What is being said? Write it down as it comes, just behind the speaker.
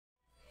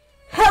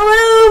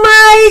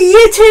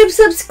YouTube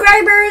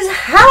subscribers,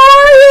 how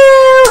are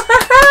you?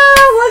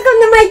 Welcome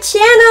to my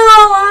channel.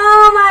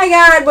 Oh my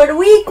god, what a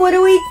week, what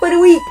a week, what a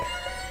week.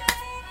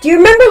 Do you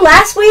remember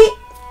last week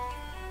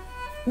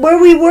where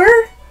we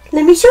were?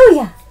 Let me show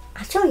you.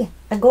 I'll show you.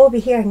 I'll go over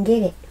here and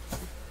get it.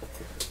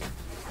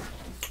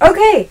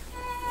 Okay,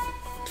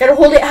 gotta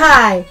hold it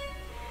high.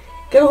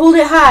 Gotta hold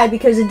it high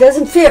because it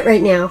doesn't fit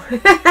right now.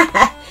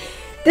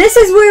 This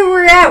is where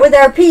we're at with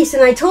our piece,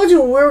 and I told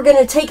you we were going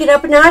to take it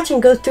up a notch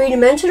and go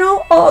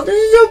three-dimensional. Oh, this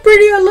is so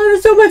pretty. I love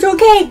it so much.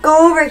 Okay,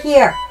 go over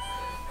here.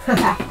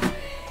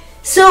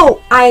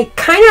 So, I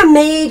kind of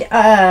made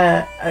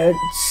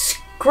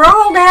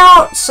scrawled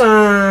out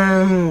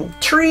some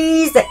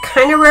trees that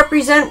kind of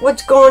represent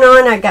what's going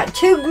on. I got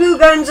two glue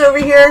guns over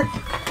here,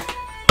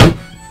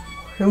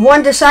 and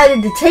one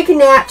decided to take a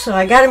nap, so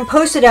I got him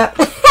posted up.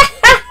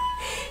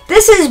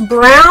 This is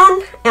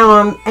brown,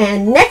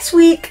 and next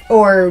week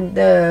or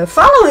the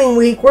following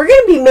week we're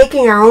going to be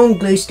making our own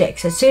glue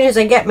sticks as soon as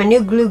I get my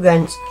new glue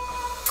guns.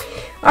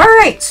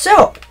 Alright,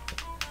 so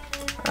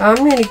I'm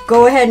going to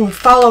go ahead and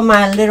follow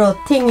my little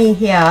thingy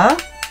here.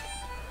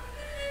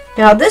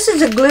 Now this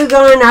is a glue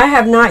gun I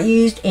have not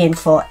used in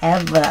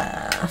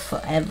forever.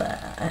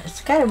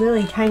 It's got a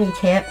really tiny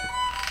tip.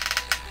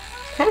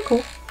 Kind of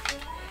cool.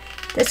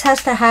 This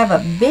has to have a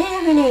bit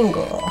of an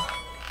angle.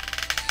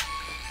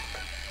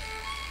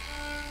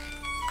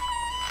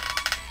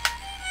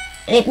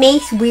 It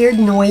makes weird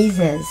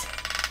noises.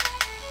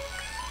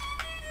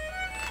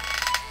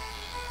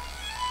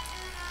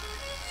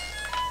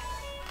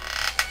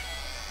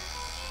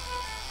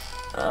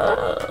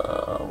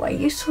 Oh, why are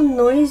you so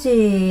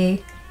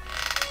noisy?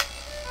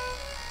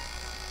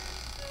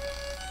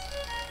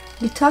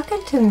 You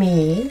talking to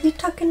me? You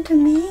talking to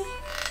me?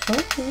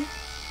 Okay.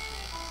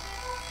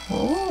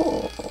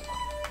 Oh.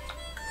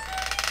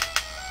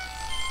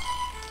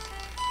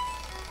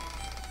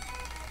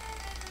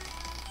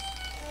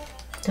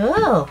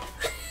 Oh,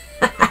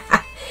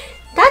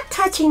 not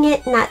touching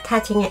it, not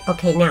touching it.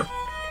 Okay, now.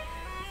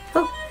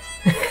 Oh.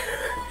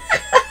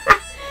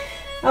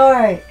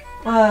 Alright,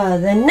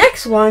 the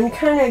next one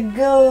kind of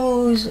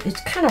goes,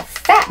 it's kind of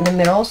fat in the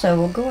middle, so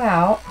we'll go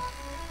out.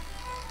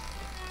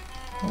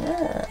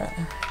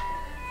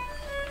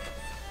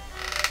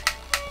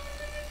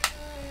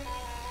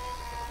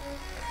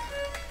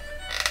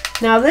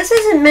 Now, this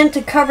isn't meant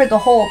to cover the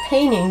whole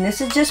painting.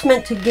 This is just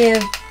meant to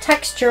give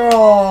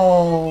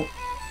textural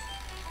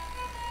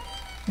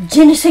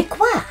je ne sais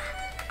quoi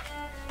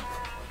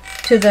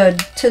to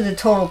the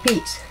total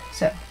piece.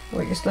 So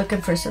we're just looking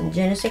for some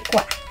je ne sais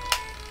quoi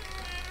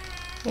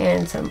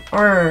and some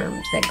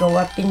arms that go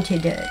up into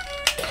the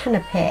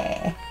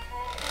canopy.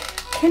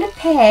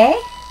 Canopy,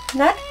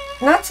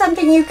 not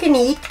something you can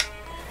eat.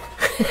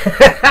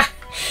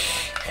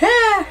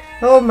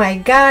 Oh my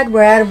god,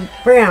 we're out of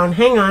brown.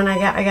 Hang on,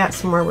 I got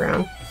some more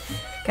brown.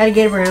 Gotta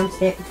get a brown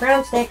stick.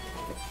 Brown stick.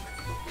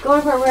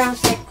 Going for a brown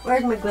stick.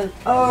 Where's my glue?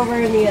 Oh, over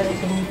in the other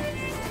thing.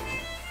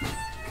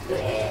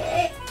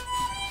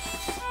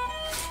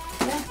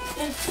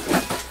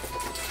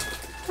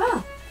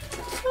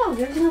 Oh,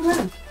 there's no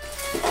brown.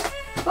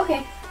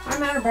 Okay,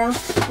 I'm out of brown.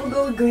 We'll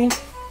go with green.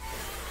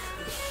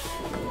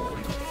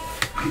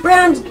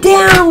 Brown's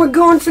down. We're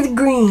going for the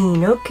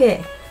green.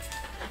 Okay.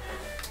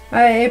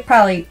 I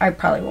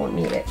probably won't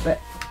need it,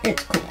 but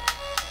it's cool.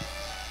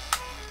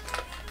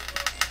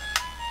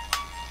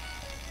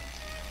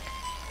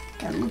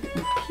 Gotta look at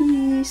the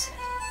piece.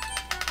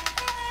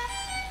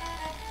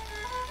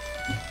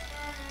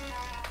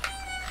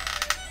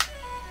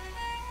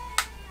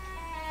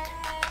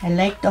 I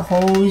like the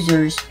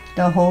hosers.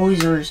 The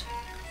hosers.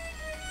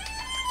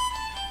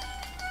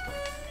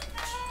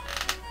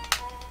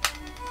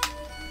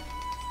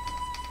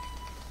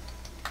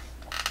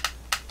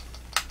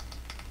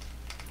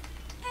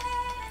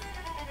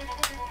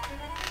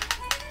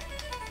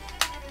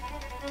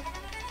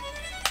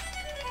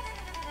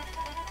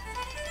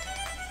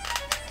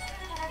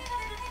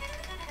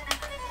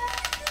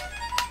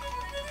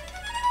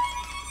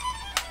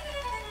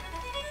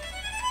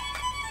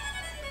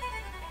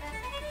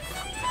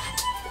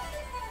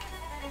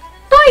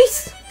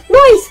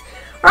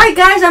 Alright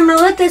guys, I'm going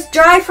to let this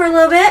dry for a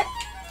little bit.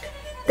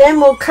 Then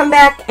we'll come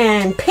back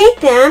and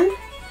paint them.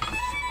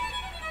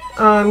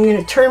 I'm going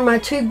to turn my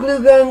two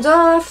glue guns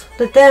off.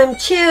 Let them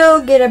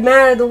chill, get them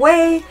out of the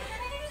way.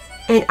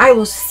 And I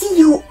will see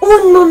you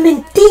un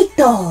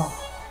momentito.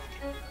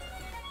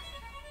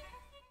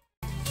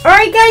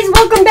 Alright guys,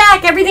 welcome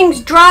back.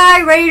 Everything's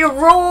dry, ready to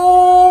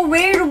roll,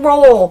 ready to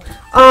roll.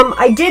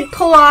 I did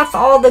pull off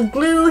all the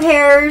glue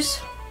hairs.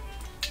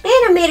 And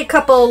I made a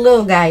couple of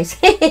little guys.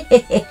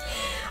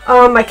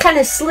 I kind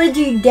of slid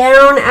you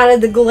down out of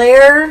the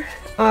glare.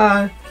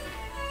 Yeah,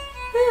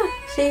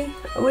 see,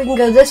 we can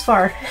go this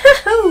far.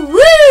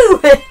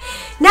 Woo!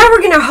 Now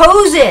we're going to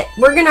hose it.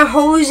 We're going to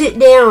hose it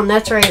down.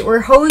 That's right. We're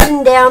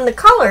hosing down the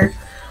color.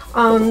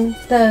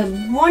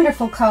 The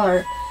wonderful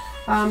color.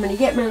 I'm going to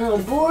get my little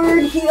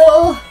board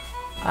here.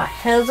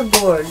 Here's a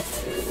board.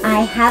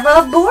 I have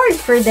a board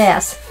for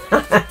this.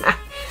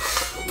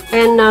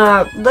 And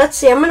let's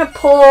see, I'm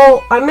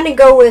gonna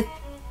go with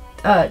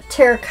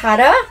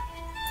terracotta.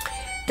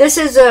 This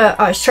is a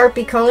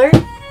Sharpie color.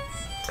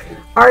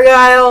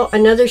 Argyle,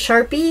 another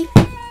Sharpie.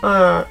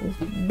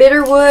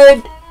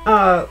 Bitterwood,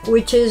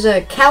 which is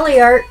a Cali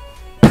art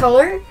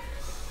color.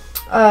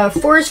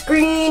 Forest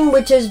green,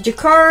 which is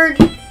jacquard.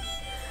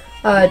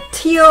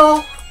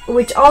 Teal,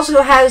 which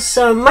also has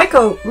some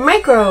micro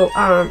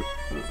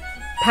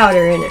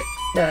powder in it.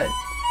 The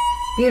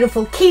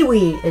beautiful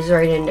kiwi is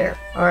right in there.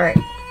 Alright.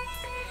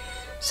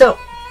 So,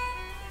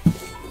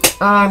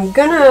 I'm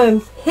gonna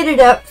hit it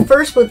up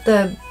first with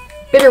the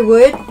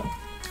bitterwood.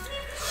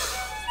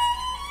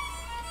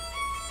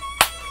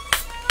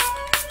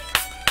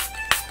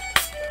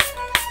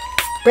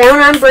 Brown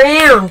on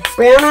brown.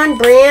 Brown on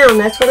brown.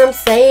 That's what I'm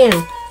saying.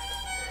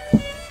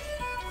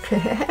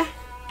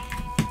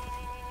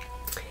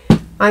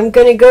 I'm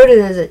going to go to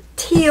the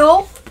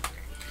teal.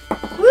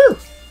 Woo!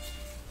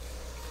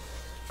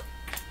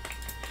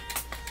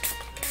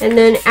 And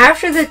then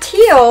after the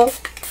teal,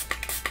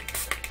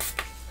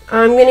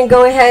 I'm going to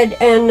go ahead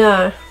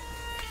and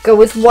go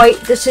with white.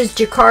 This is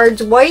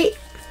jacquard's white.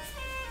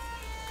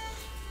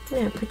 I'm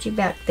going to put you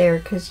back there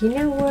because you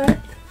know what?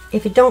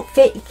 If it don't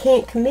fit, you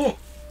can't commit.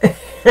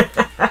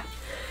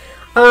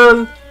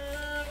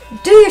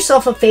 Do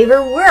yourself a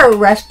favor, wear a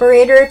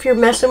respirator if you're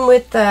messing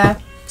with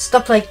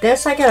stuff like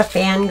this. I got a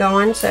fan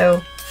going,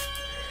 so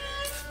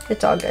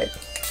it's all good.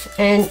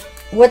 And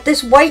what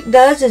this white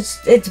does is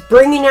it's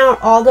bringing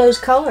out all those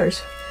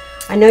colors.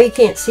 I know you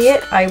can't see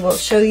it. I will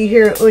show you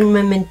here un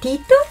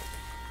momentito.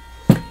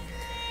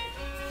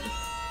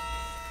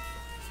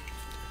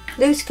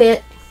 Loose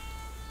fit.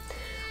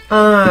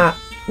 Now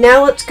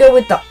let's go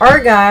with the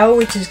argyle,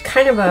 which is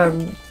kind of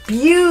a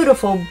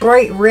beautiful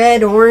bright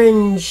red,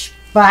 orange,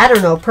 but I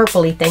don't know,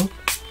 purpley thing.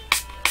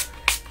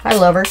 I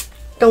love her.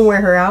 Don't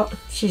wear her out.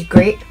 She's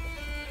great.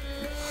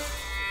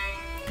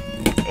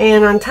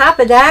 And on top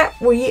of that,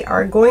 we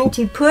are going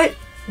to put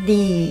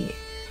the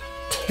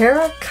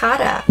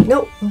terracotta.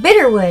 No,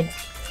 bitterwood.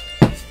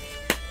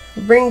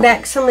 Bring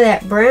back some of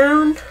that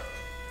brown.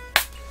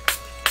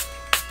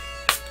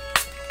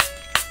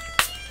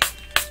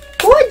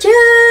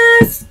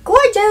 Gorgeous!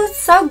 Gorgeous!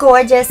 So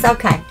gorgeous.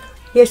 Okay.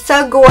 You're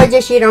so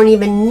gorgeous, you don't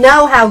even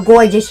know how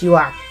gorgeous you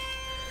are.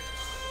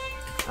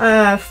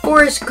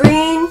 Forest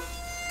green.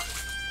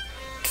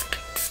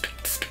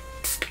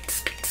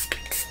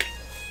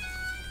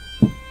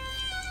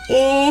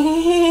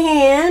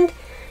 And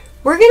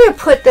we're going to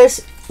put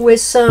this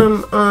with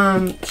some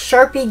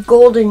Sharpie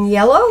golden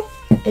yellow.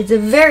 It's a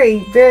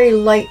very, very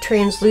light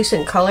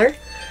translucent color.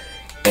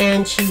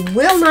 And she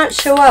will not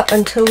show up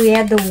until we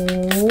add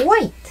the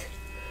white.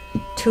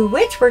 To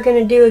which we're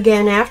going to do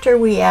again after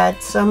we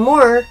add some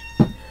more.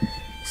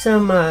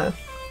 Don't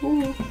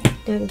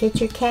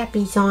get your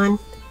cappies on.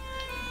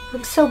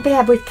 I'm so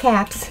bad with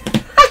caps.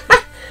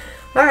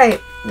 Alright,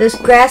 this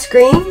grass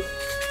green.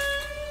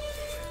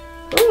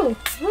 Ooh,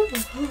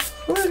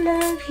 who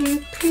loves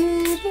you,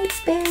 pretty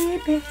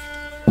baby?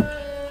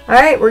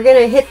 Alright, we're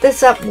going to hit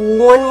this up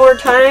one more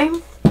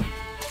time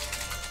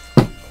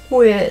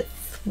with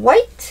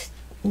white.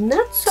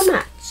 Not so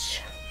much.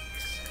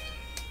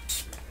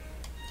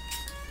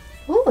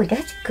 Oh,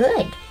 that's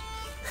good.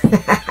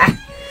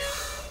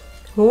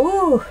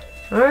 Ooh,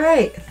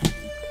 alright.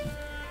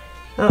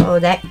 Uh-oh,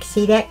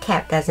 see, that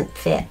cap doesn't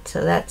fit,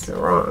 so that's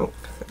wrong.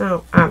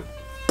 Oh,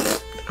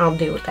 I'll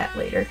deal with that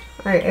later.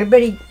 Alright,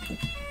 everybody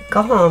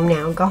go home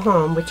now. Go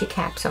home with your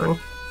caps on.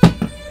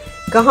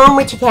 Go home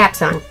with your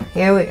caps on.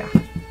 Here we go.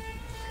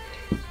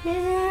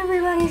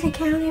 Everybody's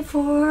accounted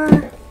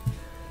for.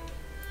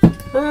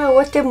 Oh,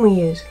 what didn't we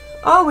use?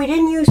 Oh, we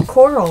didn't use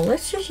coral.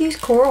 Let's just use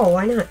coral.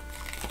 Why not?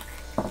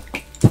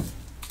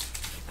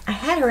 I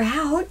had her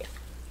out.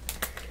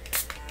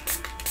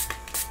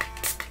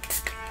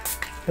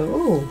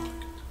 Ooh.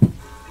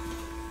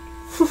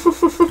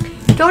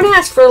 Don't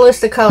ask for a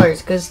list of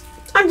colors because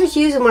I'm just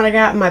using what I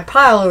got in my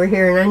pile over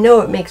here and I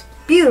know it makes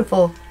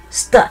beautiful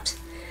stuff.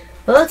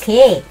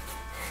 Okay.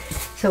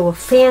 So we'll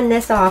fan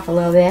this off a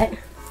little bit.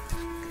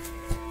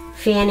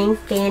 Fanning,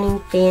 fanning,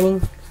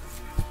 fanning.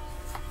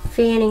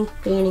 Fanning,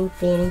 fanning,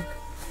 fanning.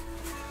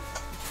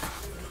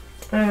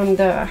 And,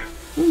 oh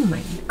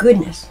my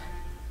goodness.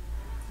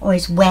 Oh,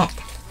 it's wet.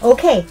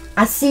 Okay,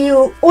 I'll see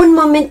you un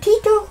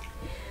momentito.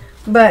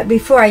 But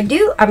before I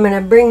do, I'm going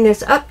to bring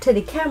this up to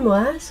the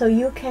camera so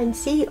you can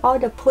see all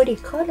the pretty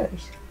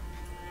colors.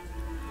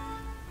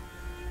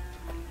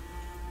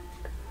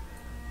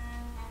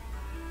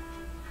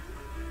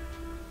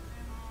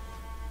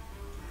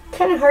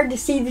 Kind of hard to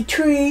see the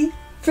tree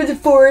for the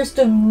forest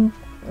of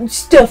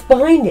stuff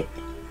behind it.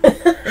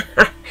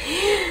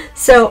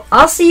 So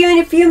I'll see you in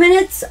a few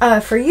minutes.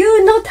 For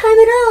you, no time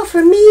at all.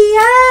 For me,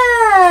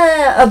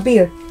 a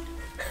beer.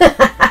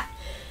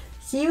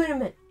 See you in a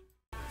minute.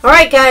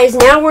 Alright guys,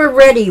 now we're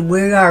ready.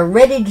 We are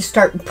ready to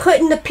start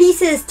putting the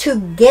pieces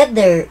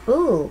together.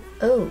 Ooh,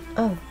 oh,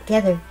 oh,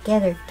 gather,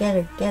 gather,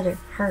 gather, gather,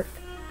 heart,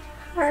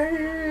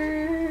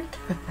 heart.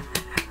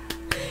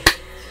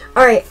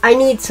 Alright, I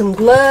need some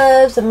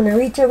gloves. I'm going to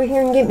reach over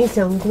here and get me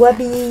some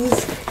glubbies.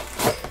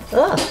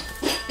 Oh.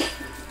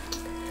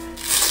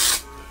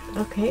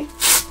 Okay.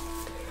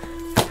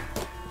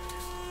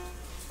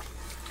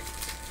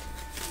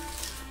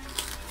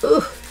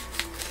 Ooh.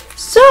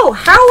 So,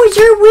 how was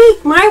your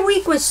week? My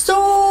week was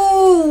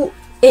so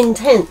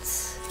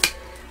intense.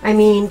 I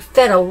mean,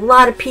 fed a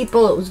lot of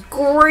people. It was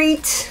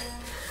great.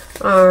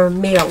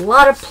 Made a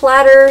lot of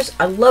platters.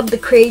 I love the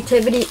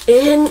creativity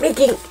in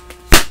making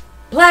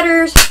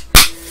platters.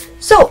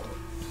 So,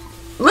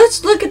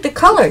 let's look at the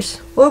colors.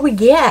 What do we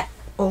get?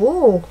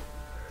 Oh.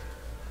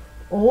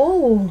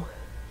 Oh.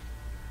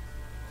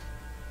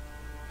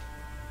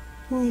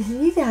 You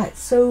see that?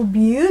 So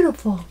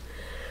beautiful.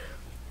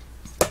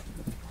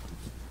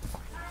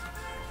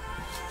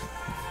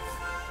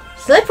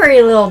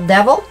 Slippery little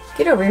devil.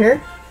 Get over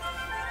here.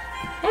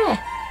 Yeah.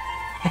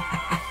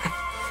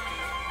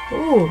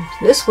 Ooh,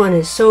 this one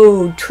is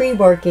so tree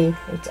barky.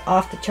 It's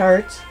off the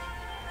charts.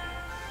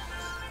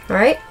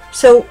 Alright,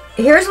 so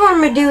here's what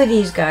I'm going to do with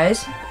these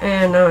guys.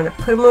 And I'm going to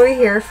put them over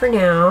here for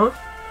now.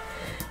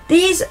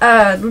 These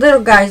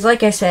little guys,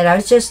 like I said,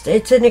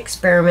 it's an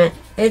experiment.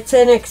 It's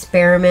an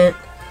experiment.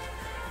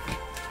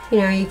 You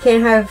know, you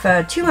can't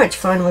have too much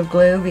fun with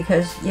glue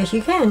because, yes,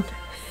 you can.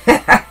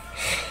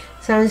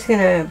 So I'm just going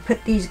to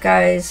put these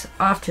guys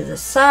off to the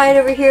side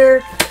over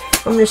here.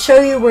 I'm going to show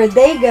you where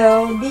they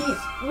go. These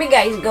big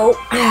guys go.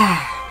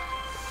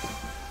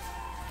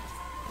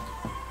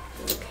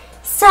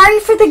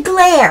 Sorry for the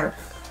glare.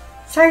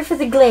 Sorry for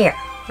the glare.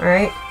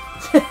 Alright.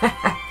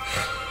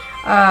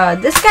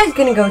 This guy's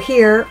going to go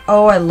here.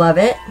 Oh, I love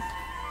it.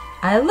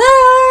 I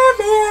love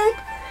it.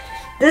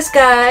 This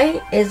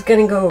guy is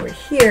going to go over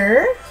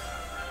here.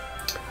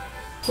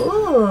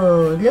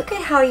 Ooh, look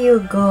at how you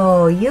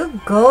go. You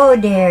go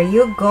there.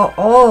 You go.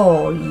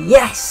 Oh,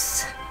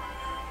 yes.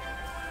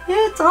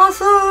 It's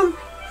awesome.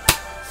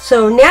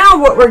 So now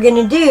what we're going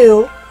to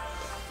do,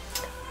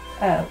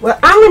 what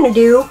I'm going to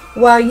do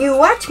while you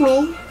watch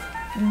me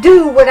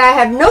do what I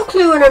have no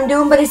clue what I'm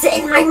doing, but it's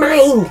in my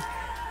mind.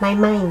 My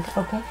mind,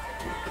 okay?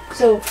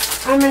 So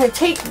I'm going to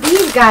take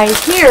these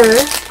guys here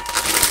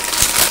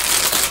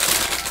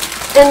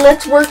and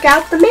let's work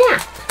out the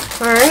math.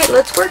 Alright,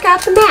 let's work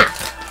out the math.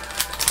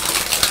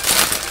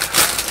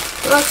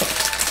 Okay.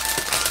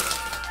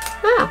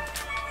 Wow.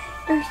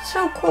 They're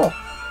so cool.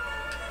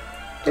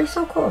 They're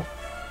so cool.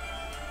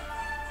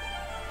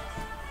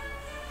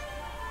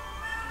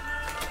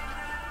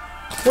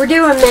 We're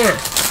doing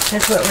math.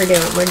 That's what we're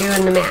doing. We're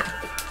doing the math.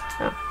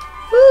 Oh.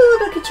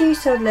 Ooh, look at you,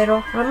 so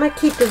little. I'm going to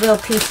keep the little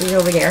pieces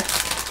over there.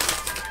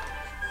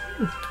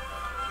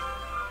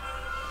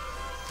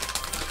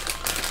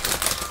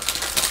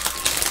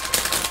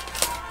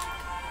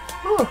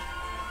 Oh.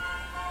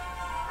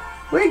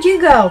 Where'd you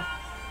go?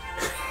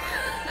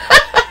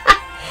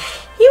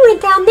 He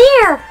went down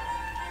there.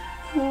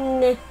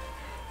 Nah.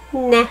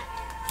 Nah.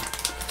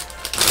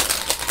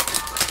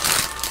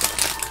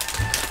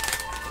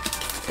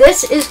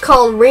 This is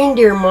called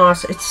reindeer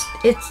moss. It's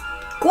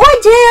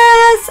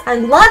gorgeous. I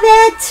love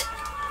it.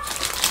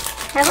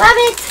 I love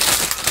it.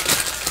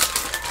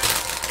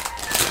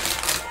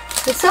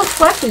 It's so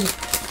fluffy.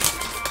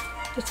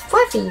 It's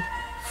fluffy.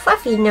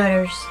 Fluffy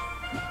nutters.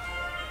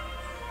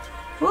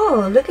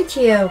 Whoa, look at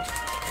you.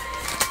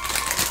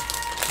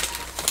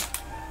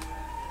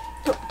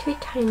 Oh, too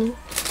tiny.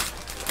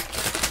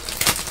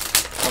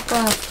 Back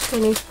off,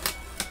 honey.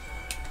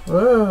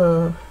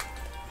 Whoa.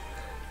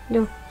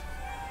 No.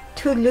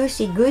 Too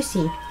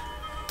loosey-goosey.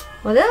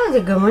 Well, that was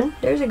a good one.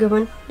 There's a good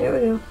one. There we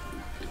go.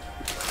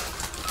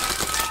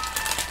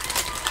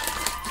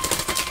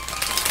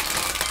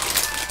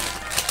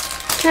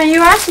 Now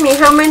you asked me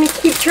how many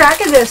keep track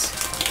of this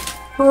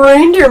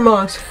reindeer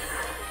moss.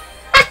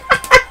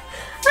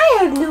 I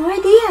have no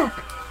idea.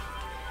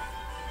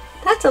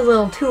 That's a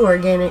little too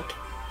organic.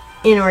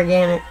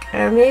 Inorganic.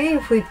 Maybe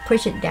if we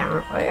push it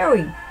down. There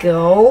we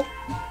go.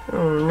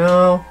 Oh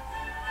no.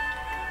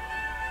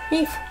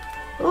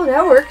 Oh,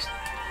 that works.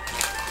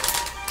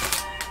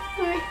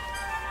 Alright.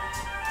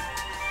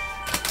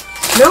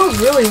 Smells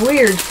really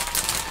weird.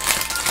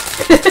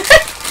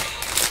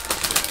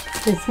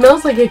 It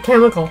smells like a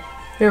chemical.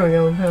 There we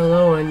go.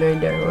 Hello, one right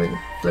there. We'll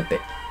flip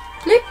it.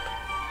 Flip.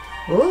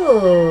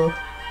 Ooh.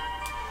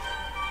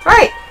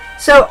 Alright.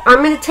 So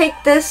I'm gonna take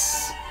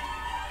this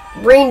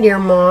reindeer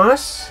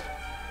moss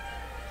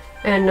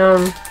and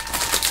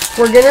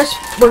we're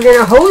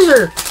gonna hose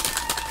her.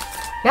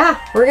 Yeah,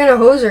 we're gonna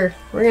hose her.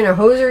 We're gonna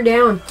hose her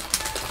down.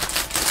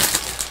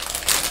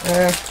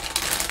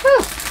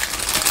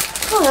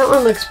 Oh, that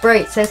one looks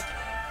bright. It says,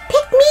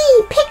 "Pick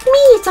me, pick me."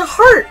 It's a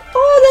heart.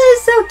 Oh, that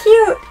is so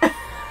cute.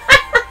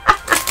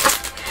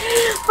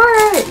 All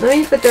right, let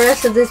me put the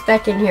rest of this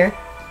back in here.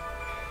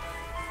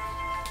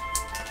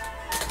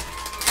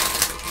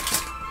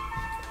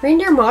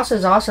 Reindeer moss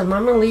is awesome.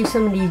 I'm gonna leave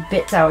some of these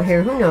bits out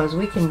here. Who knows?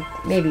 We can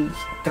maybe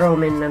throw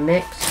them in the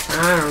mix.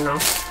 I don't know.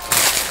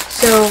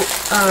 So,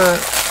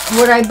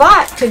 what I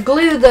bought to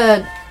glue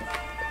the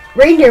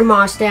reindeer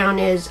moss down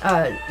is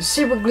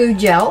super glue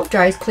gel.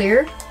 Dries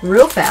clear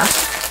real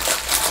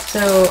fast.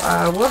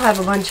 So we'll have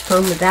a bunch of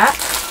fun with that.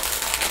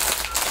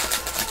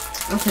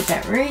 I'll put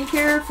that right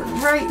here for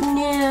right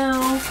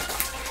now.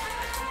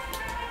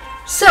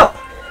 So,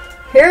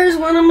 here's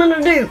what I'm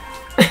going to do.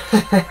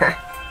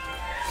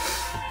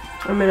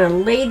 I'm going to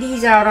lay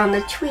these out on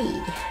the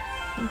tree.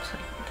 Looks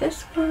like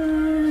this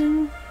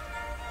one,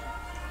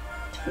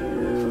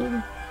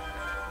 2,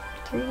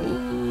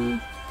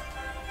 3,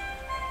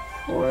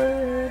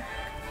 4.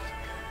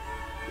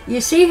 You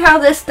see how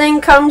this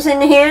thing comes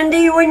in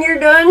handy when you're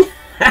done?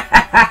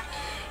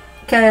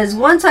 Because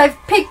once I've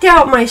picked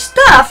out my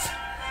stuff,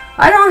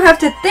 I don't have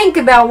to think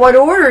about what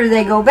order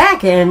they go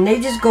back in. They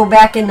just go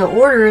back in the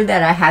order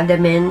that I have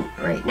them in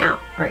right now.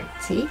 Alright,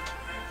 see?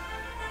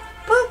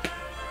 Boop.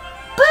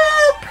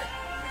 Boop.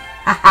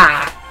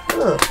 Haha.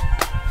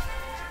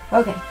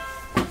 Okay.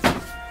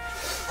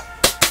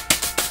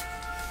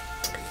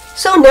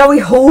 So now we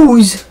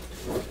hose.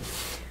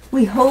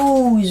 We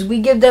hose. We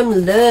give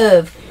them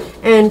love.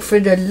 And for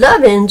the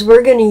lovin's,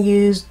 we're going to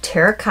use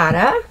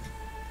terracotta.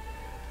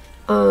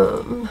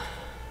 And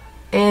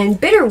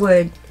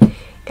bitterwood.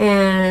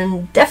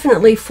 And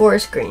definitely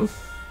forest green.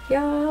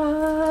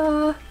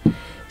 Yeah.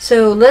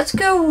 So let's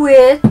go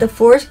with the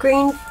forest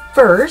green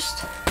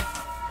first.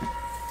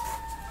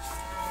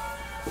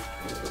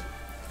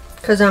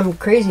 Because I'm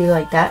crazy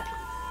like that.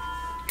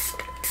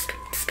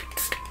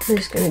 I'm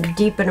just going to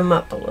deepen them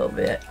up a little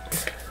bit.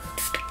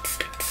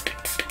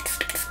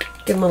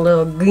 Give them a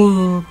little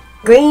green.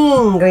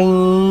 Green,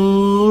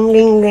 green,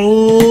 green,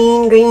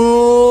 green,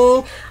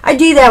 green. I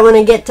do that when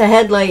I get to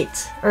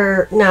headlights.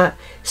 Or, no,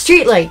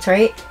 street lights,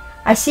 right?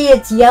 I see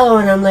it's yellow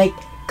and I'm like,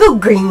 go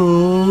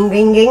green,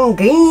 green, green,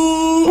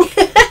 green.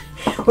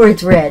 Or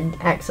it's red,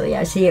 actually.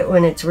 I see it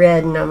when it's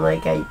red and I'm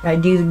like, I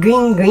do the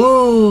green,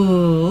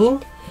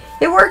 green.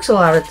 It works a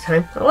lot of the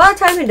time. A lot of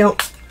time it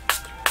don't.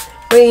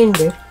 What are you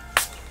gonna do?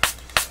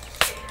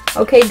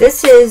 Okay,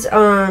 this is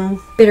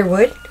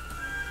bitterwood.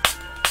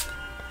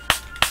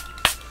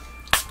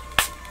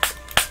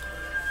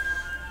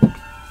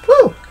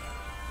 Woo!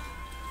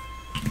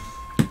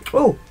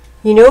 Oh,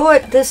 you know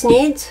what this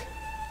needs?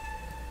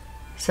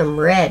 Some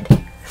red.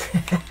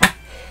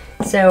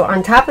 So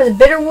on top of the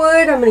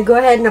bitterwood, I'm going to go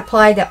ahead and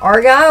apply the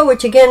argyle,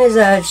 which again is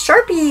a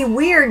sharpie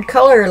weird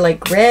color,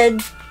 like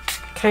red,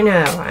 kind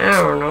of, I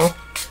don't know,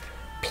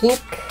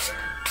 pink,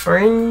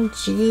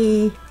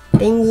 orangey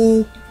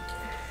thingy.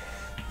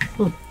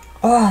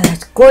 Oh,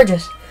 that's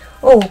gorgeous.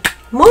 Oh,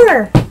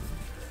 more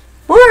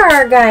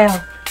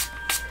argyle.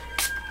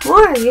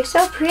 More, you're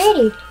so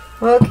pretty.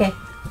 Okay.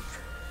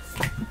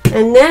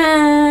 And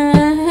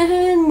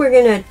then we're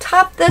going to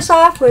top this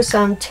off with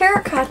some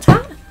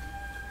terracotta.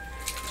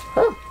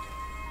 Oh.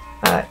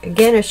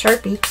 Again, a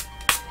Sharpie.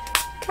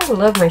 Gotta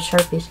love my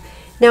Sharpies.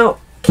 Now,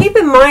 keep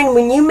in mind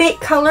when you make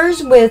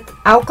colors with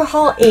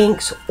alcohol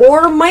inks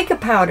or mica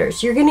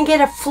powders, you're going to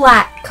get a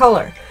flat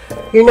color.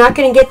 You're not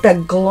going to get the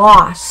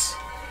gloss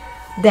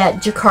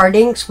that jacquard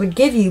inks would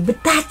give you,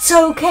 but that's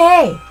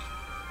okay.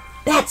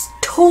 That's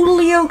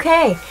totally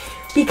okay.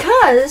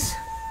 Because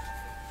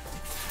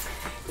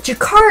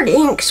jacquard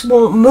inks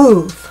won't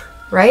move,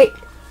 right?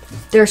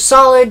 They're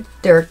solid,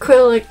 they're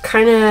acrylic,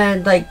 kind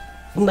of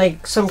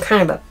like some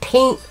kind of a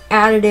paint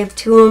additive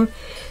to them.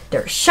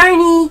 They're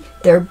shiny,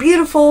 they're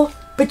beautiful,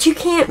 but you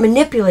can't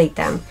manipulate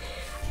them.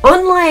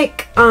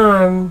 Unlike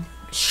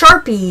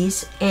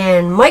Sharpies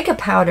and mica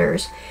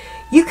powders,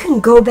 you can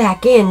go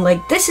back in,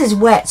 like this is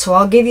wet, so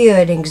I'll give you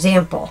an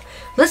example.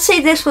 Let's say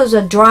this was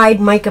a dried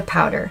mica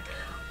powder.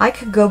 I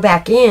could go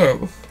back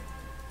in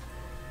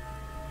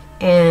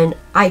and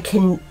I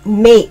can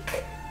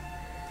make,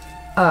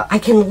 I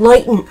can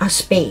lighten a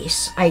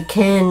space. I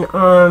can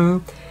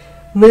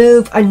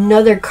move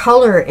another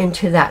color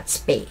into that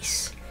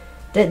space.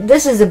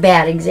 This is a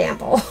bad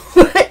example,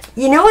 but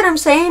you know what I'm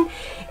saying?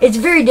 It's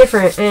very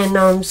different,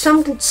 and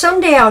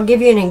someday I'll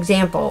give you an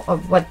example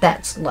of what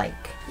that's like.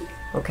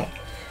 Okay,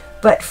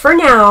 but for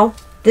now,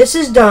 this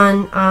is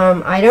done.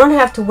 I don't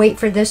have to wait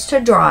for this to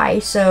dry,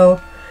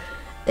 so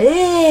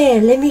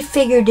let me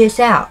figure this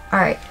out. All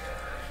right.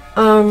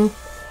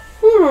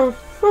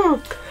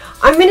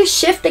 I'm going to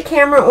shift the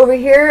camera over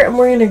here and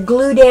we're going to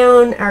glue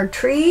down our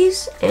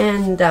trees,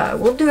 and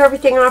we'll do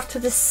everything off to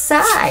the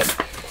side.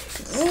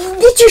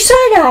 Get your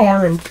side eye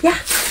on. Yeah.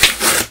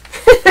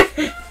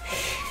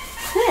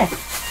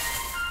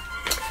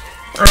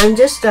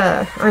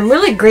 I'm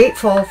really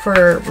grateful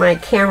for my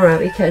camera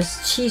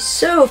because she's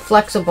so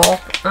flexible.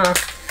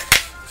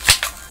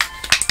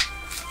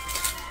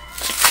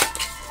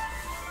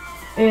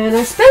 And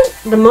I spent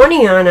the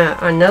money on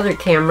another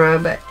camera,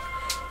 but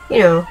you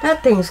know,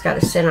 that thing's got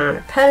to sit on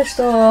a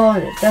pedestal,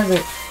 and it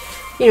doesn't.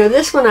 You know,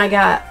 this one I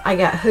got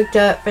hooked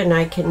up, and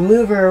I can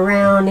move her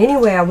around any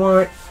way I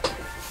want.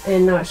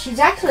 And she's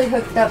actually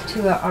hooked up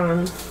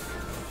to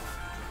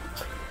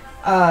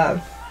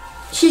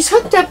she's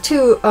hooked up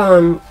to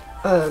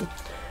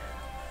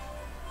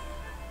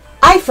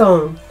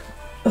iPhone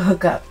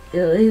hookup.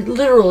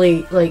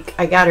 Literally, like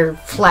I got her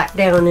flat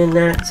down in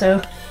that,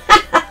 so.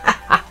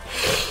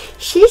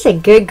 She's a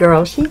good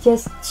girl. She you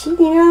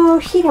know,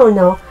 she don't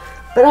know.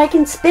 but I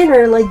can spin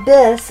her like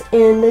this,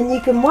 and then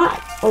you can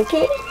watch,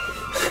 okay?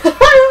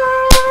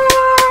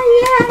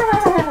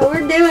 Yeah,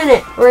 we're doing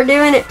it. We're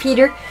doing it,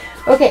 Peter.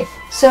 Okay,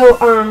 so,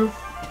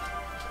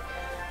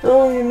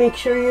 let me make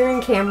sure you're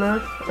in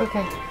camera.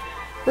 Okay,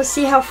 let's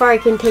see how far I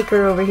can take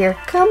her over here.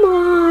 Come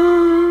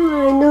on,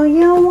 I know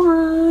you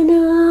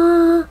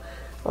wanna.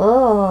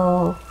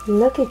 Oh,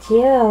 look at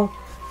you.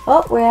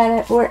 Oh,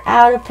 we're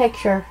out of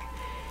picture.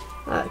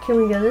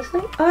 Can we go this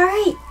way? All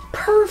right,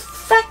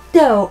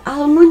 perfecto,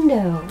 al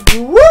mundo.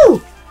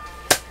 Woo!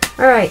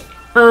 All right,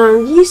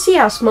 you see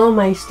how small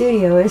my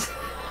studio is.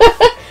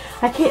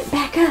 I can't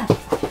back up.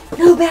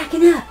 No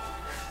backing up.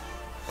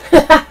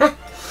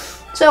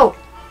 So,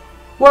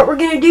 what we're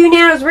going to do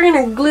now is we're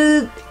going to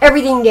glue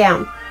everything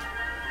down.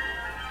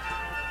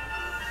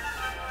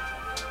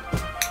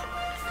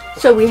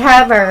 So we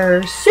have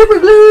our super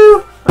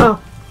glue. Oh.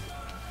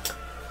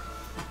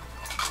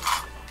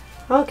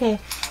 Okay.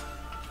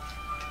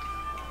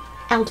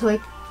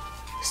 Altoid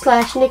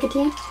 /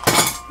 nicotine.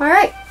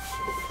 Alright.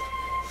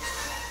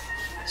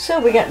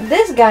 So we got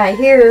this guy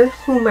here,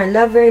 whom I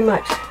love very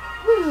much.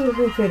 What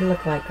does he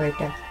look like right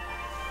there?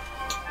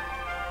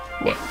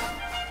 Now,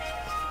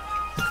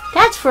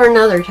 that's for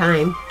another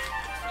time.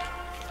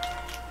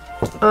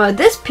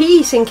 This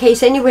piece, in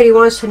case anybody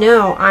wants to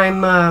know,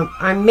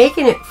 I'm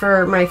making it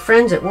for my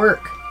friends at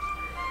work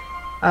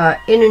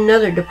in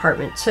another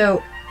department.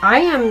 So I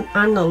am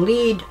on the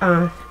lead.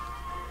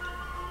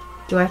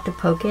 Do I have to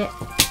poke it?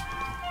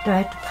 Do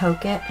I have to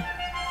poke it?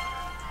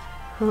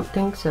 I don't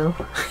think so.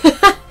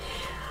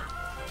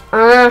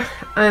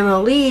 I'm a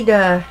lead.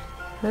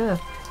 Oh,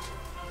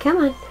 come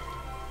on.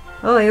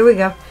 Oh, here we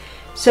go.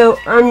 So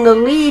I'm the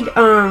lead.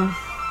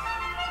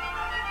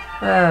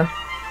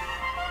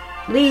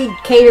 Lead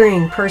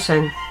catering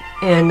person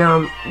and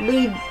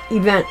lead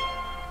event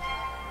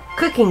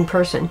cooking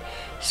person.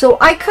 So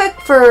I cook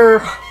for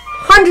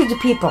hundreds of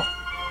people,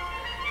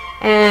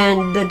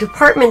 and the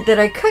department that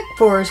I cook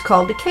for is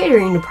called the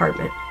catering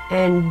department,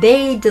 and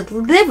they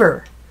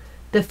deliver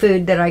the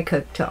food that I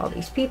cook to all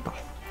these people.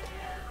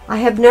 I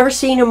have never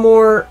seen a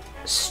more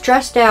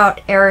stressed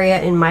out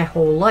area in my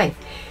whole life.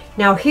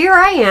 Now here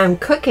I am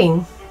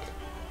cooking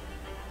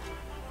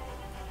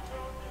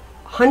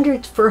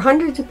for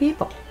hundreds of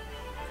people.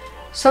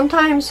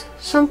 Sometimes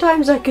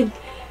I could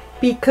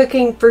be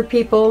cooking for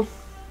people,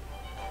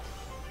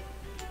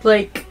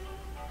 like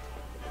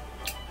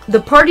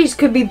the parties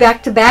could be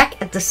back to back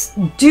at the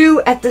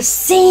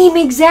same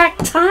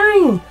exact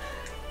time.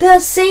 The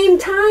same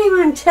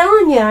time, I'm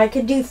telling you, I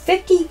could do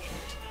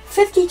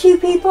 52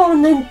 people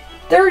and then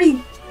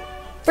 30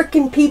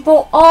 freaking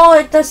people all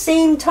at the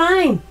same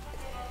time.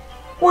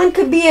 One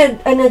could be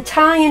an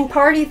Italian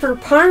party for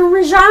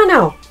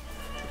Parmigiano.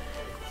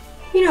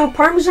 You know,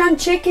 Parmesan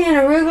chicken,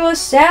 arugula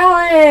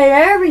salad,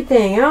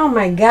 everything. Oh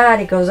my God,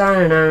 it goes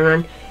on and on and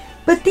on.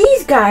 But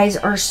these guys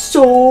are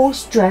so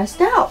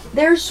stressed out.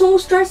 They're so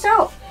stressed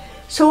out.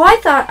 So I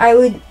thought I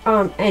would,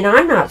 and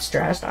I'm not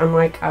stressed. I'm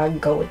like, I'll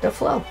go with the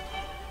flow.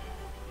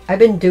 I've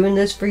been doing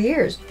this for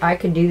years. I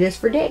could do this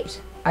for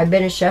days. I've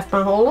been a chef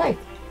my whole life.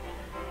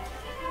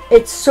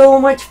 It's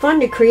so much fun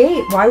to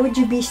create. Why would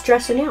you be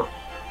stressing out?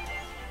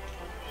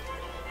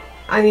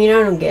 I mean,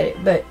 I don't get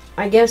it, but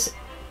I guess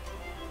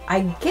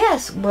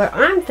what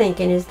I'm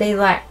thinking is they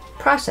lack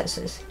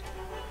processes.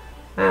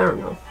 I don't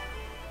know.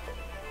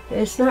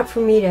 It's not for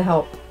me to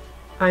help.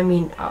 I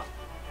mean,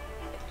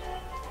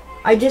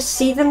 I just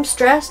see them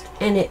stressed,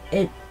 and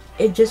it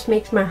just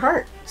makes my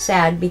heart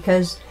sad,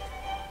 because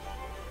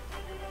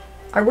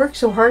I work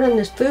so hard on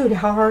this food.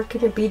 How hard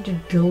can it be to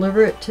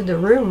deliver it to the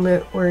room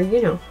where,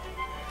 you know?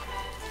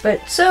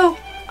 But so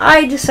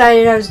I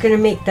decided I was going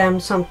to make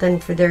them something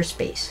for their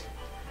space.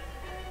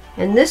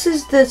 And this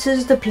is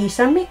the piece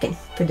I'm making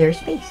for their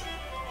space.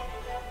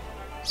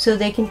 So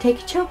they can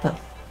take a chill pill.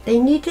 They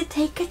need to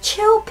take a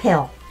chill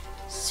pill.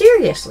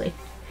 Seriously.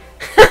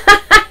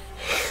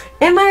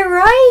 Am I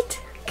right?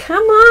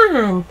 Come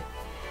on.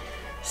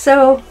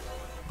 So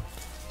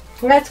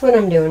that's what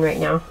I'm doing right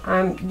now.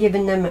 I'm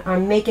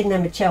making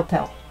them a chill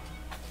pill.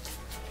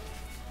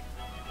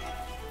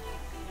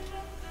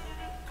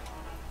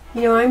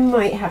 You know, I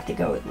might have to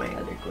go with my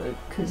other glue,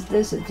 because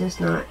this is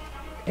just not,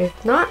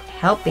 it's not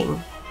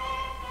helping.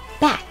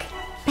 Back.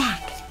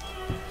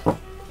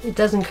 It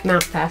doesn't come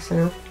out fast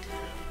enough.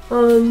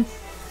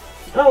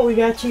 Oh, we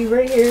got you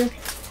right here.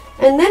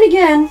 And then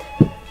again,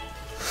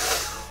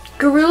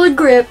 Gorilla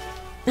Grip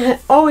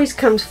always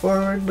comes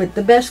forward with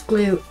the best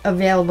glue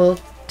available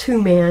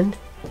to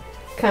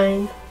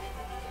mankind.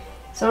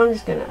 So I'm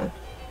just gonna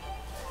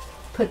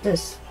put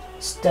this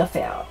stuff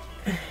out.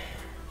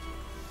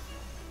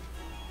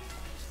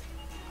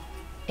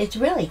 It's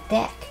really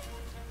thick.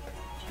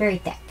 It's very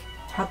thick.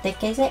 How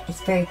thick is it?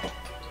 It's very thick.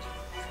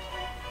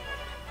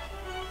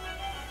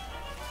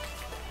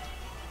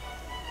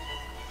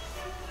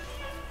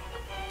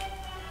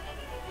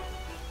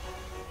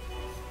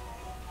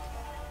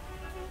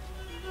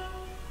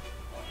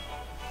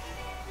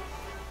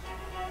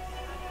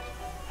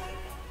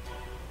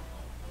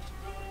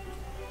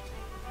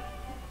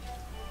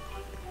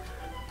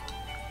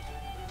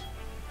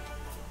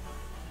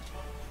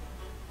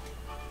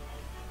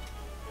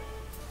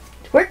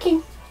 It's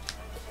working.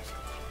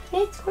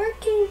 It's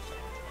working.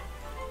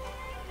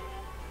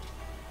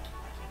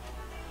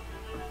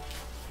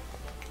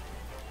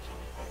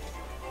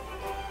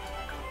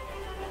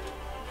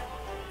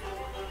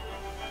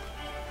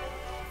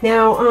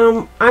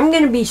 Now, I'm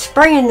going to be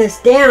spraying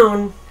this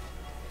down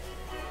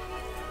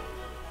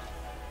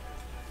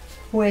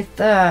with,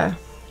 boop,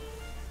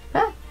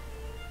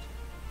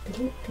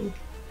 boop,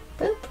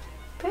 boop.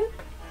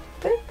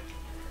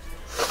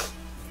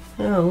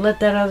 I'll let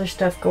that other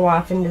stuff go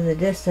off into the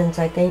distance,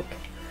 I think.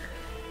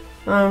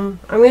 I'm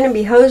going to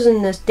be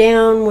hosing this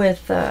down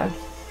with, an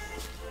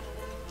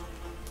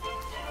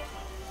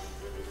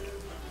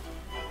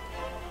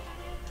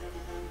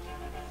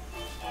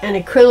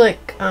acrylic,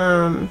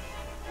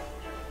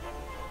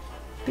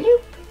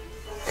 bloop.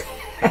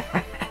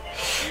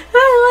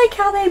 I like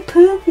how they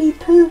poopy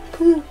poop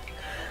poop.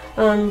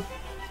 An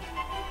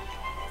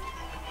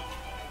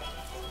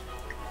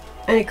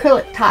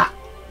acrylic top,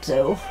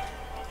 so.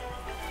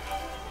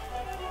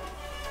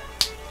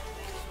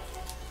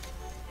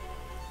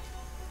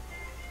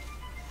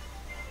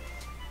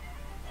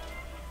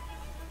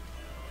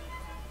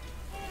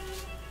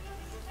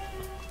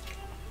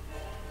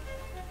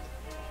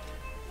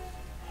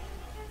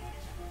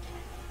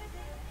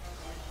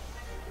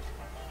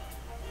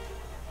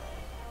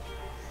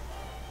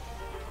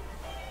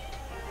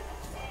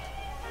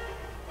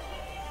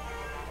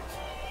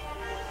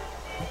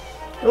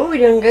 Oh, we're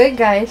doing good,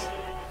 guys.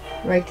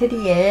 Right to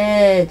the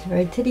edge.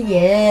 Right to the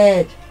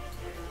edge.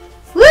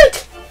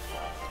 Woot!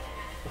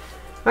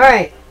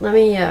 Alright, let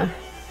me,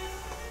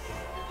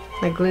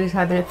 my glue's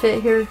having a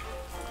fit here.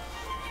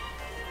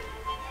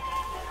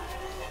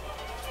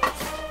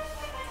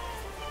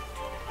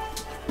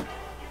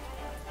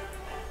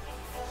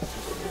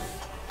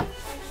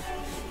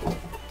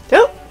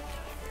 Oh!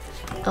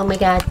 Oh my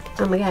god.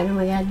 Oh my god. Oh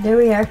my god. There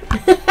we are.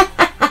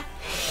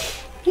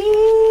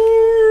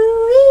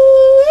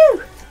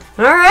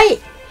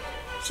 Alright,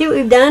 see what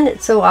we've done?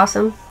 It's so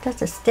awesome.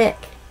 That's a stick.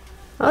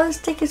 Oh, the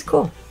stick is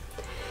cool.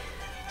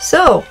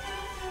 So,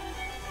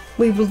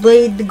 we've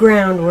laid the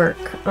groundwork.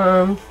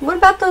 What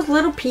about those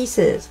little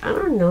pieces? I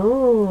don't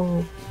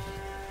know.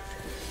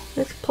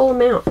 Let's pull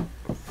them out.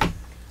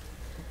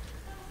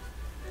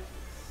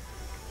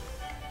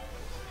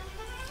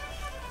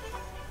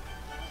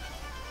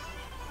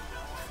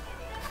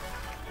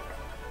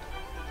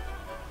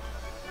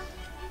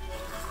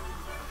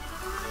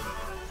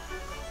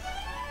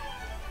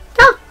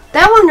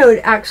 That one would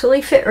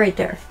actually fit right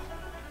there.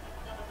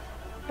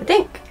 I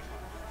think.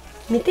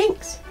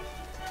 Methinks.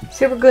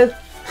 Super glue.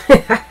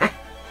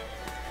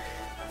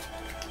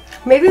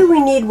 Maybe we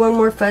need one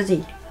more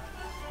fuzzy.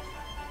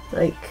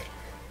 Like,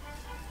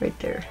 right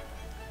there.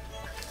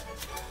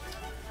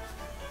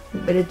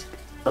 But it's,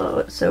 oh,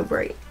 it's so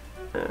bright.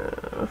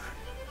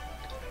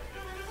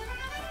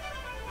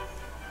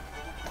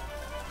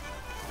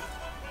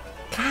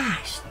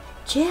 Gosh,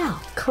 Jill,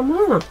 come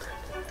on.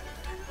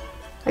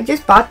 I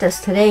just bought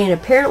this today, and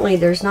apparently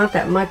there's not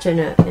that much in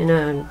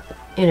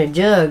a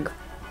jug.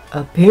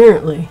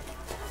 Apparently.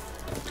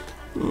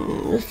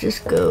 Let's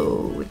just go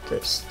with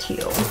this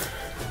teal.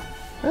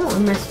 Oh,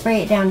 I'm gonna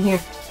spray it down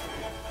here.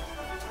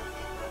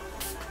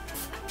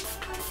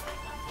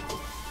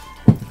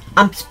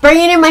 I'm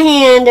spraying in my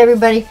hand,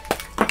 everybody.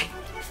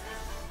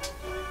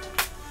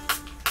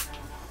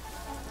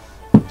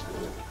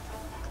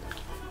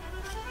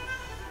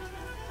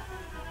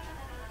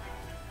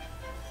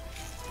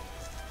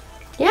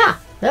 Yeah,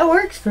 that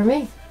works for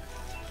me.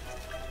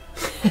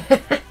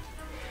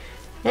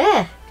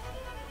 Yeah.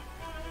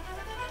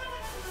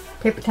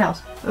 Paper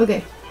towels.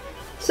 Okay.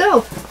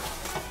 So,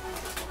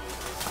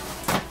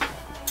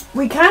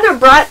 we kind of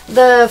brought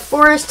the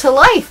forest to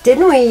life,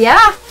 didn't we?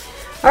 Yeah.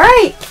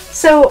 Alright.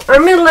 So,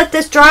 I'm going to let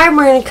this dry, and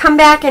we're going to come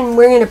back and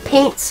we're going to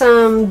paint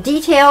some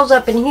details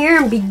up in here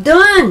and be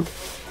done.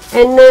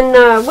 And then,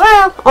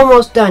 well,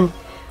 almost done.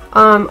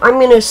 I'm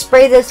going to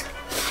spray this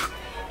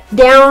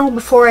down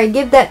before I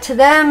give that to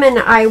them, and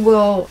I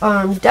will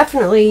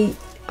definitely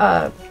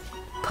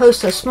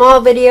post a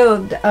small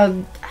video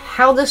of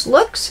how this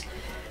looks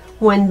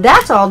when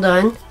that's all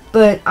done.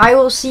 But I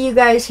will see you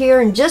guys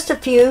here in just a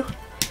few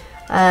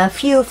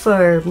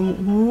for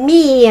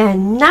me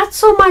and not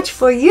so much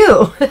for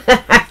you.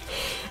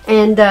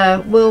 And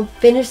we'll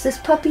finish this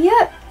puppy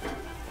up.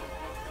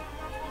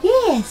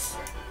 Yes,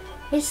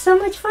 it's so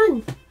much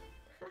fun.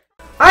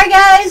 Alright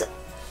guys,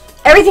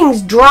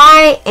 everything's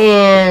dry,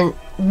 and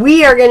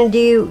we are going to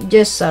do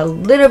just a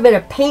little bit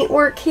of paint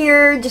work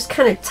here, just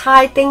kind of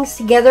tie things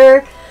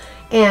together,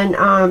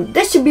 and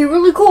this should be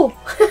really cool.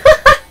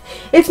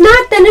 If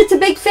not, then it's a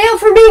big fail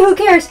for me. Who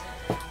cares?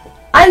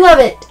 I love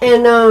it,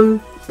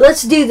 and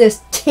let's do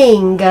this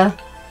ting.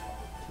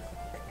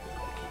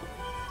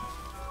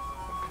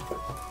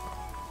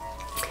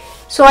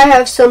 So I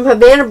have some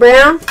Havana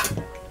brown.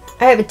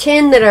 I have a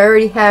tin that I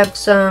already have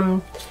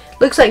some,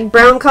 looks like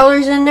brown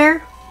colors in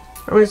there.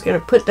 I'm just going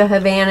to put the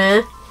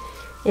Havana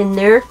in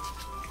there.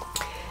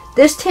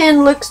 This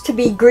tin looks to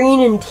be green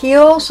and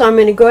teal, so I'm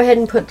going to go ahead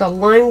and put the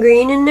lime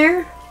green in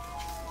there.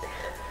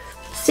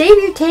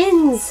 Save your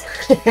tins.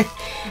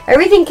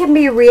 Everything can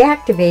be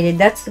reactivated.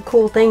 That's the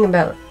cool thing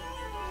about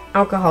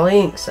alcohol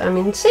inks. I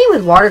mean, same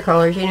with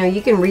watercolors. You know,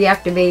 you can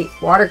reactivate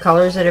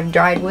watercolors that have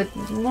dried with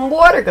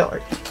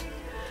watercolors.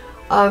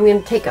 I'm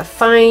going to take a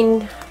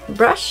fine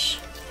brush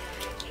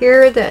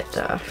here that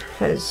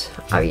has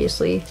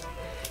obviously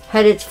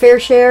had its fair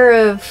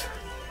share of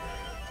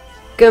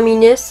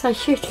gumminess. I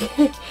should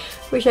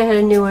wish I had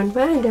a new one,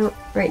 but I don't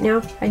right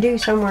now. I do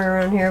somewhere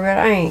around here, but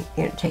I ain't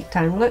going to take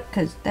time to look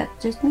because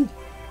that's just me.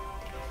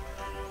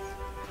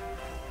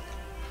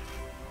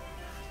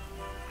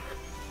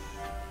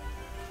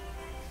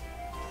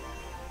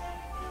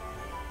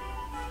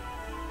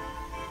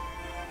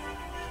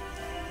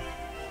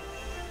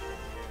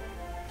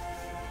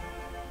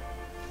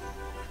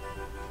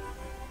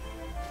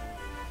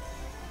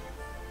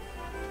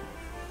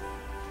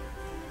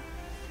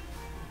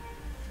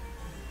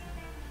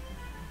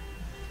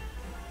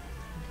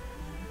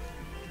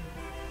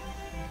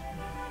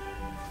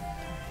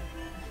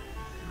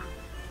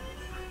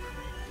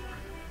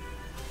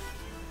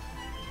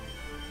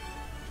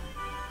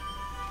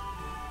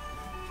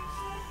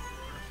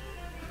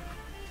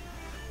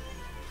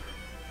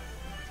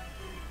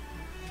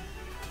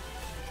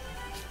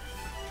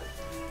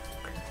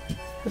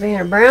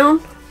 Havana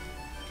brown.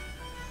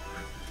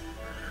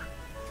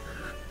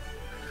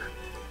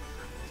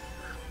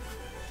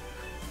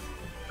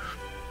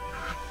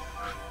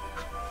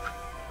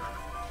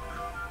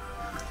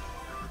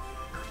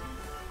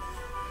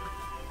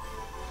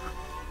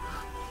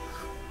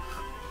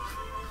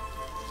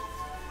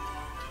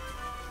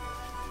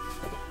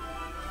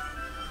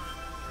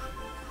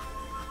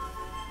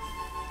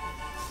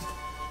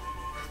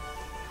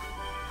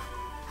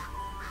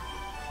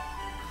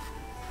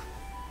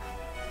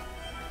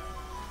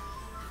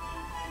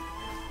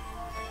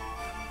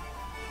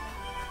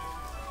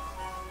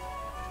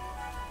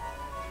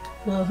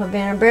 A little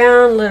Havana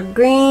brown, a little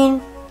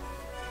green.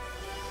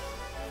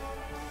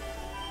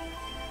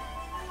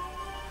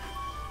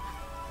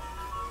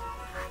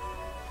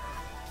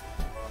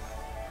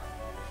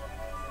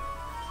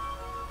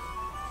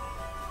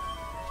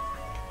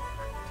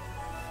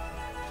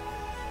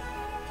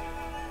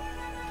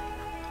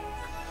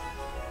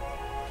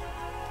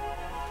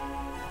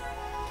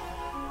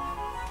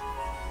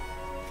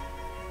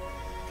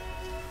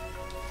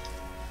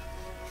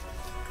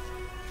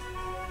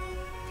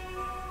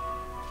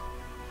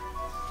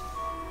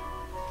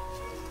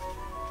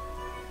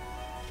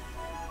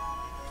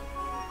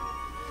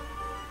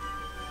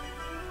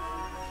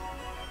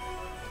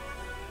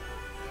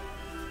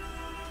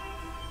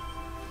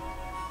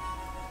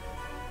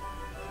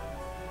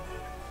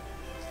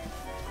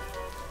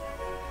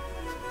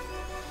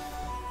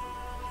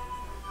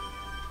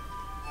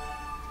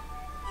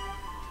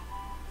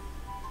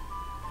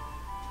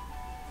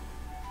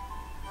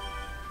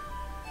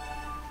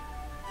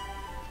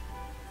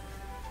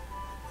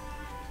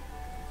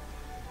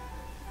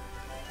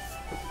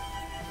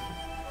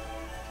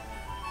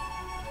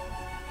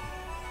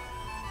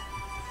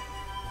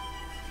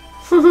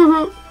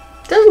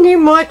 Doesn't need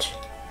much.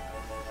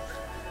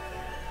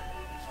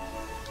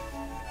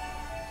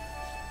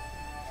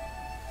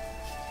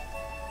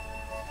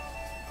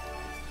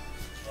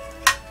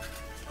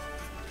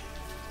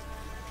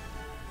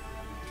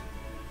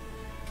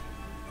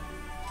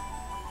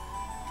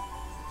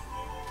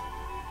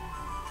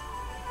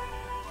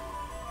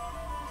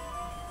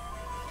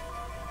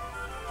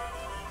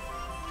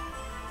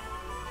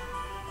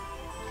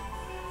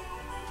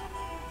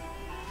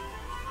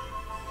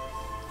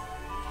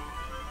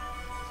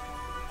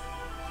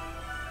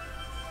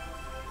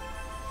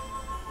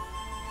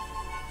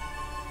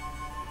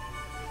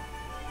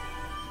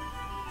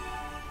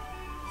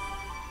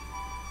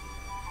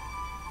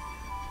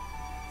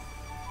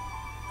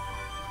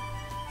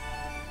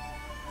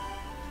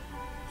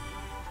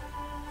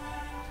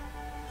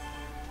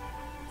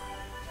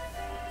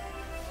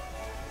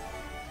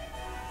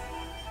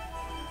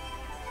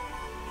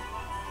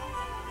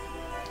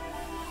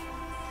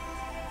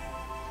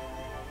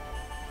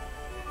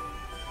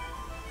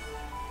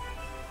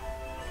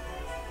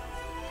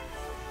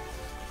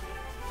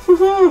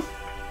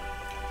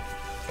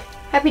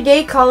 Happy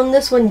day calling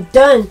this one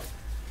done.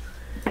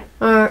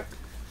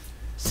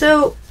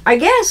 So I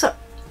guess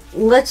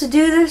let's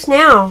do this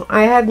now.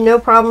 I have no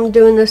problem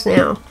doing this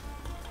now.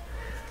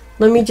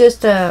 Let me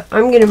just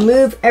I'm gonna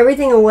move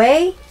everything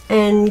away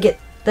and get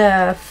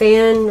the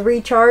fan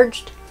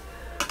recharged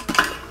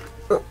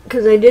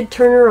because I did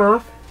turn her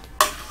off,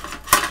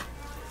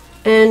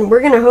 and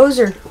we're gonna hose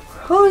her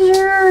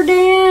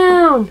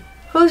down.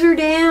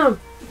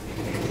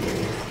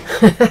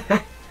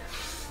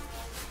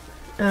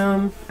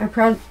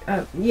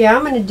 Yeah,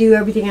 I'm gonna do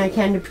everything I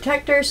can to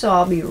protect her, so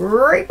I'll be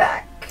right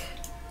back.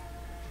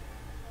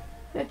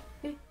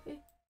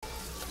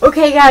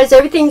 Okay guys,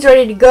 everything's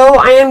ready to go.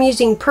 I am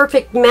using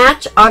Perfect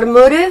Match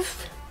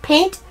Automotive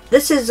paint.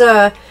 This is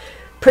a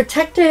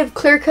protective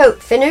clear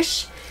coat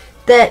finish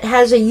that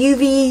has a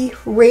UV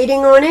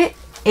rating on it,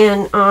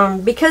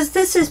 and because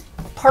this is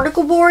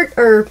particle board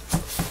or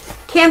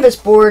canvas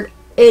board,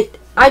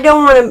 I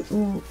don't want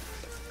to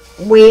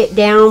weigh it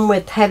down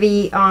with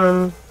heavy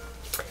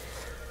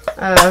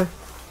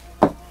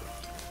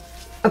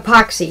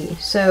epoxy.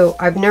 So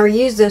I've never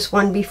used this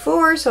one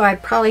before, so I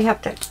probably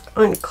have to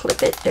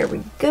unclip it. There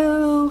we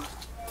go.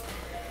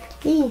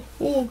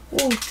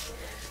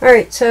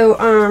 Alright,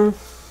 so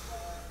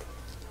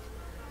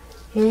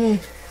yeah.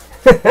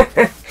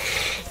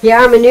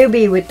 Yeah, I'm a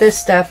newbie with this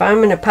stuff.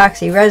 I'm an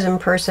epoxy resin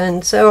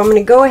person. So I'm going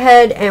to go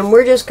ahead and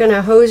we're just going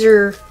to hose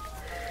her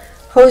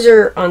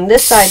on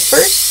this side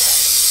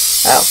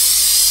first. Oh.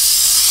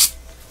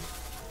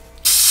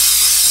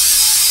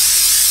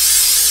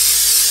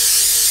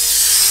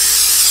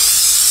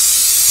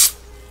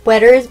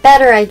 Wetter is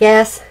better, I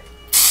guess.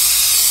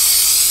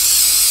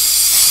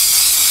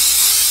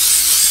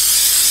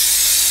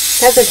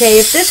 That's okay.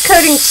 If this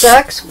coating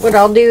sucks, what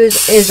I'll do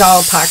is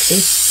all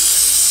epoxy.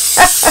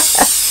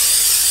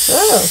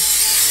 Oh.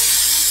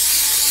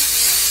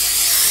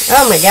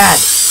 Oh my god.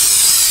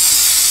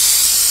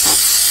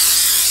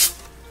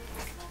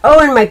 Oh,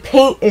 and my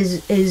paint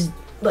is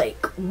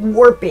like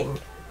warping.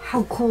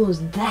 How cool is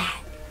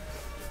that?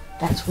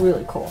 That's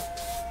really cool.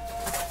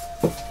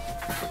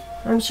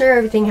 I'm sure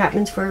everything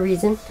happens for a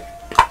reason.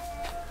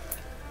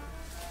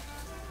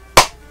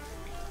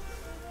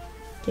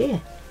 Yeah.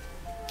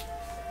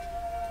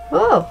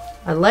 Oh,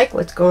 I like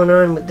what's going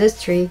on with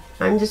this tree.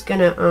 I'm just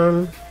gonna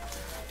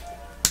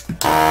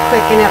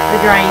quicken up the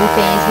drying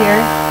phase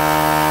here.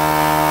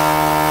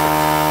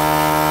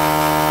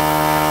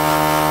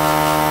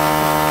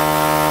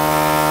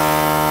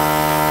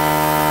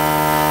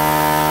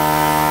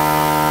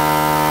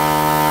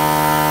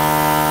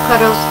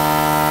 Puddles.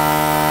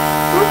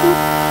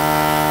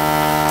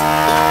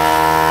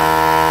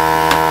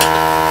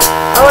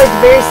 Oh, it's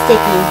very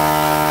sticky.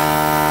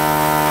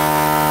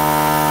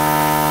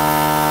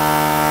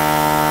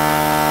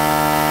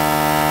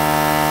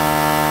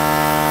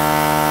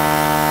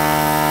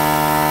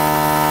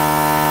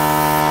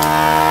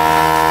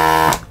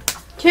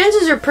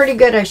 Chances are pretty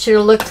good I should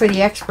have looked for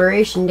the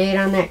expiration date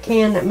on that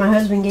can that my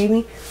husband gave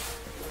me.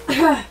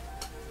 But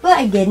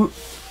I didn't.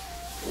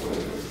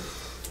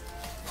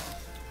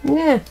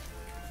 Yeah.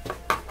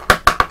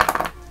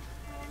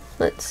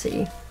 Let's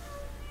see.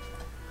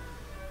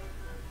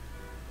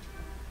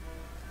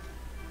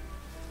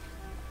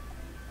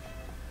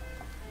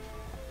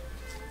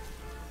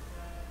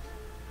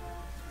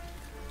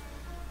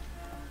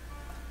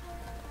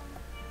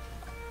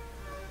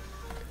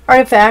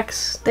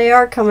 Artifacts, they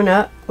are coming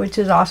up, which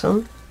is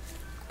awesome.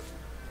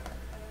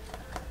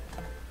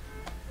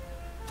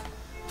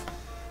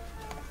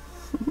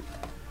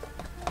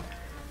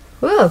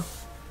 Whoa.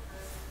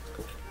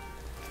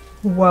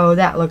 Whoa,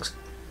 that looks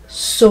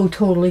so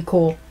totally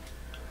cool.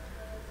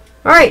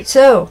 Alright,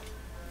 so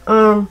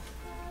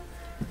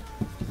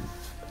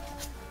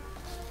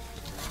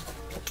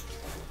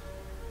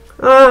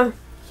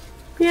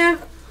yeah.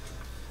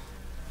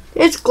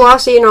 It's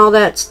glossy and all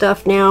that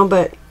stuff now,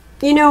 but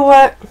you know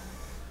what?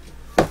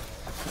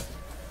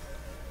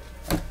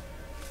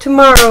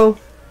 Tomorrow,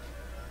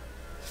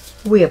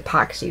 we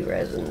epoxy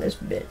resin this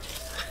bitch.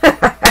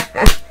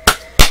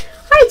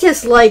 I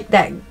just like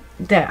that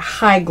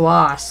high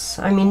gloss.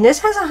 I mean, this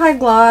has a high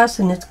gloss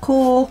and it's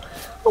cool.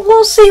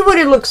 We'll see what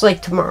it looks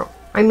like tomorrow.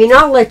 I mean,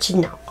 I'll let you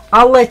know.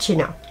 I'll let you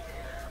know.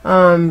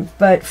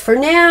 But for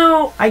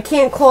now, I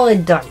can't call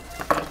it done.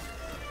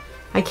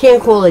 I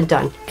can't call it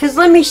done. Because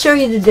let me show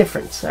you the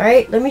difference,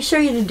 alright? Let me show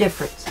you the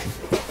difference.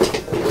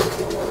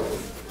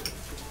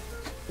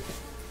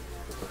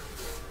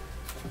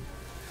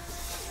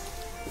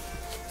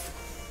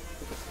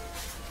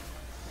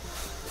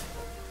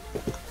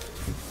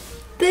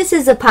 This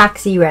is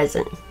epoxy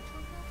resin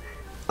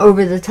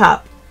over the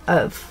top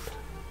of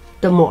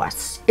the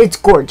moss. It's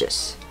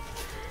gorgeous.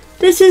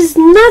 This is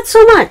not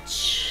so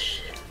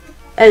much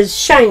as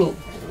shiny.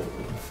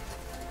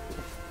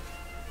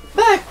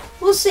 But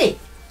we'll see.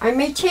 I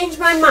may change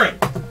my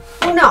mind.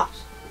 Who knows?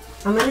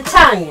 I'm an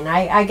Italian.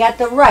 I got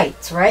the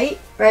rights, right?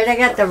 Right? I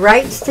got the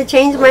rights to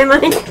change my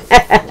mind.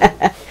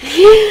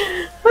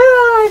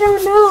 Oh, I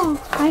don't know.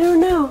 I don't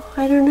know.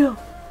 I don't know.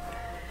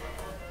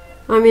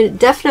 I mean, it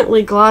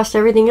definitely glossed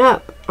everything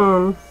up.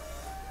 I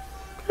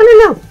don't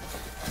know.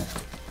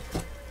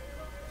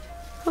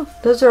 Oh,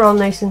 those are all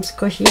nice and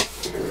squishy.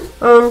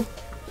 I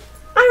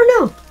don't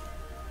know.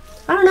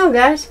 I don't know,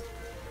 guys.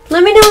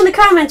 Let me know in the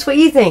comments what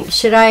you think.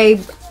 Should I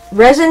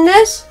resin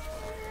this?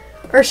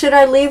 Or should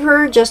I leave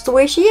her just the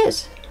way she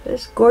is?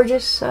 This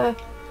gorgeous,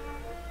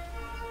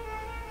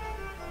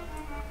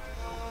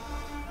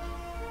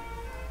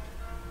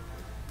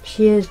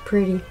 she is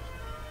pretty.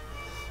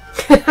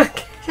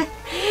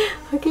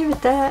 I'll give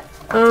it that.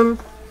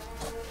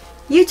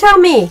 You tell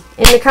me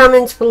in the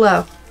comments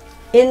below.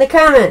 In the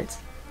comments.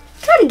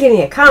 Try to give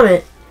me a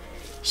comment.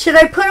 Should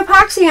I put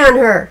epoxy on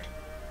her?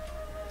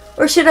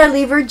 Or should I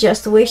leave her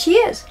just the way she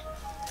is?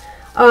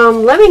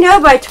 Let me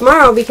know by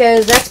tomorrow,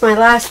 because that's my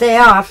last day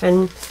off,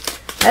 and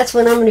that's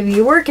when I'm going to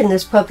be working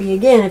this puppy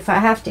again if I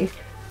have to.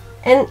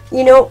 And,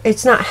 you know,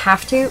 it's not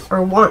have to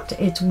or want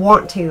to. It's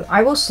want to.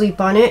 I will sleep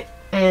on it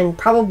and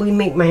probably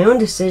make my own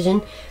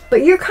decision.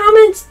 But your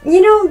comments,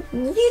 you know,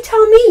 you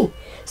tell me.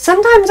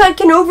 Sometimes I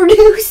can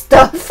overdo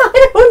stuff.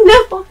 I don't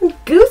know. I'm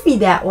goofy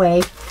that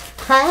way.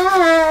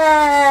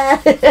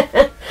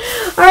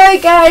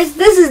 Alright guys,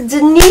 this is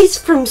Denise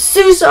from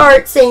Seuss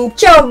Art saying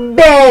ciao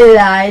bella.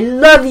 I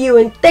love you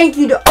and thank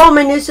you to all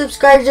my new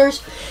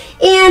subscribers.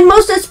 And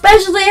most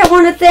especially I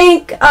want to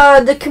thank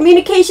the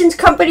communications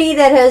company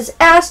that has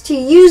asked to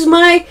use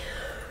my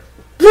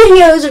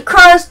videos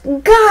across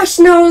gosh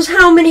knows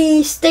how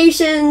many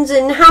stations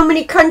and how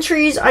many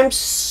countries. I'm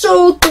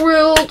so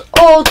thrilled.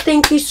 Oh,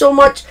 thank you so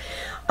much.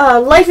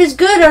 Life is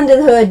good under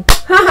the hood.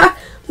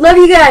 Love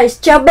you guys.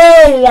 Ciao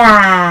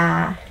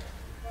bella.